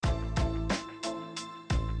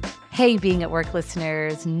Hey, Being at Work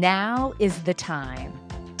listeners, now is the time.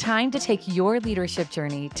 Time to take your leadership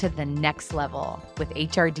journey to the next level with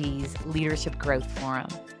HRD's Leadership Growth Forum.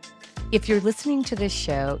 If you're listening to this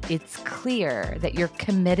show, it's clear that you're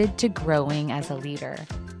committed to growing as a leader.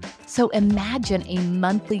 So imagine a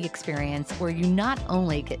monthly experience where you not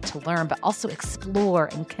only get to learn, but also explore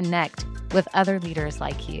and connect with other leaders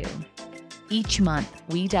like you. Each month,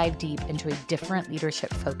 we dive deep into a different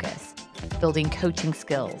leadership focus, building coaching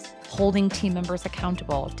skills, holding team members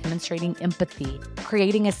accountable, demonstrating empathy,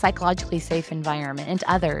 creating a psychologically safe environment, and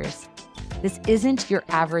others. This isn't your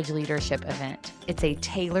average leadership event. It's a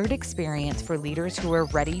tailored experience for leaders who are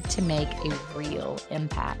ready to make a real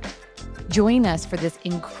impact. Join us for this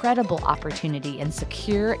incredible opportunity and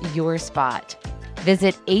secure your spot.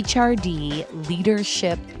 Visit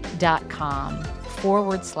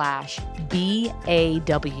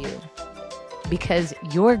hrdleadership.com/BAW. Because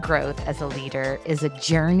your growth as a leader is a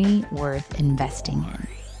journey worth investing in.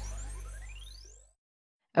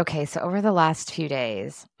 Okay, so over the last few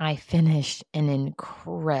days, I finished an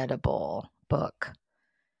incredible book,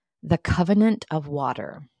 The Covenant of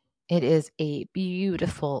Water. It is a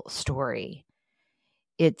beautiful story.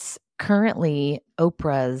 It's currently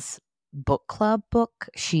Oprah's book club book.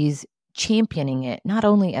 She's championing it not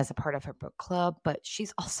only as a part of her book club, but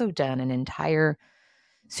she's also done an entire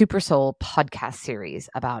Super Soul podcast series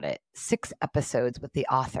about it, 6 episodes with the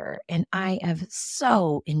author. And I have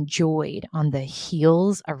so enjoyed on the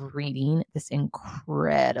heels of reading this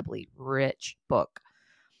incredibly rich book.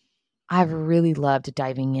 I've really loved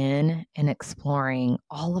diving in and exploring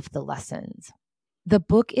all of the lessons. The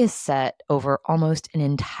book is set over almost an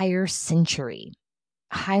entire century,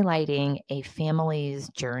 highlighting a family's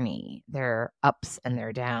journey, their ups and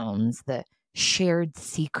their downs, the shared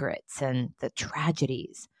secrets and the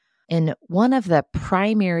tragedies. And one of the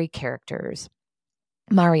primary characters,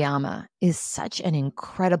 Mariama, is such an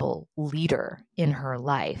incredible leader in her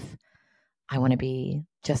life. I want to be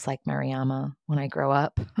just like Mariama when I grow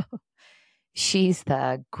up. She's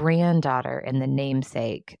the granddaughter and the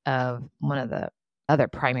namesake of one of the other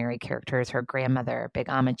primary characters, her grandmother, Big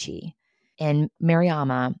Amachi. And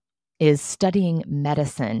Mariama is studying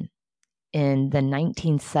medicine in the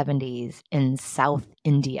 1970s in South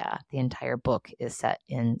India. The entire book is set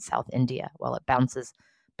in South India. Well, it bounces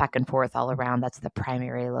back and forth all around. That's the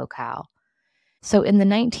primary locale. So in the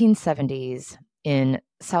 1970s in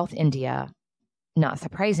South India, not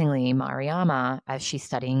surprisingly, Mariama, as she's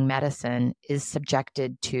studying medicine, is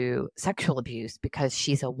subjected to sexual abuse because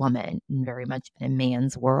she's a woman and very much in a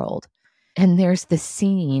man's world. And there's the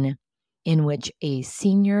scene in which a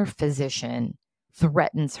senior physician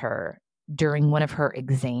threatens her during one of her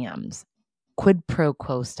exams, quid pro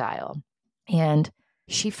quo style. And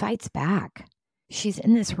she fights back. She's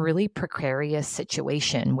in this really precarious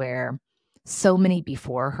situation where so many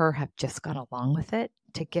before her have just gone along with it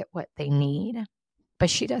to get what they need. But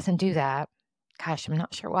she doesn't do that. Gosh, I'm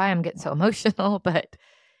not sure why I'm getting so emotional, but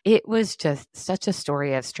it was just such a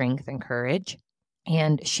story of strength and courage.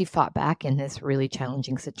 And she fought back in this really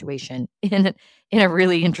challenging situation in a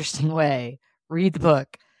really interesting way. Read the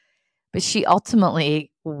book. But she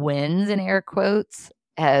ultimately wins, in air quotes,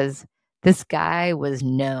 as this guy was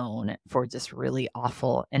known for just really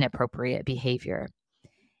awful, inappropriate behavior.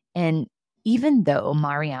 And even though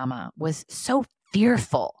Mariama was so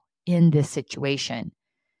fearful in this situation,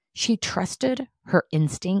 she trusted her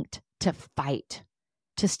instinct to fight,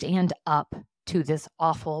 to stand up to this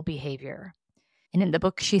awful behavior. And in the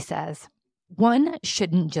book, she says, one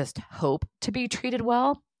shouldn't just hope to be treated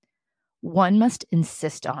well. One must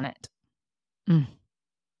insist on it.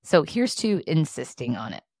 So here's to insisting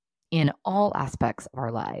on it in all aspects of our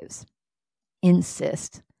lives.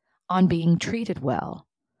 Insist on being treated well,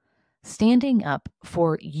 standing up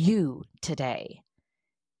for you today.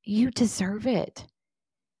 You deserve it.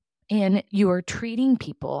 And you are treating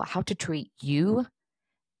people how to treat you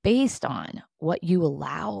based on what you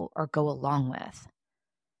allow or go along with.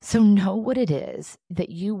 So know what it is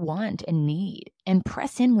that you want and need and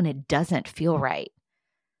press in when it doesn't feel right.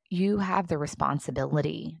 You have the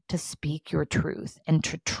responsibility to speak your truth and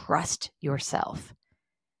to trust yourself.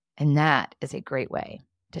 And that is a great way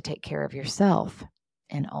to take care of yourself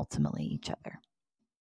and ultimately each other.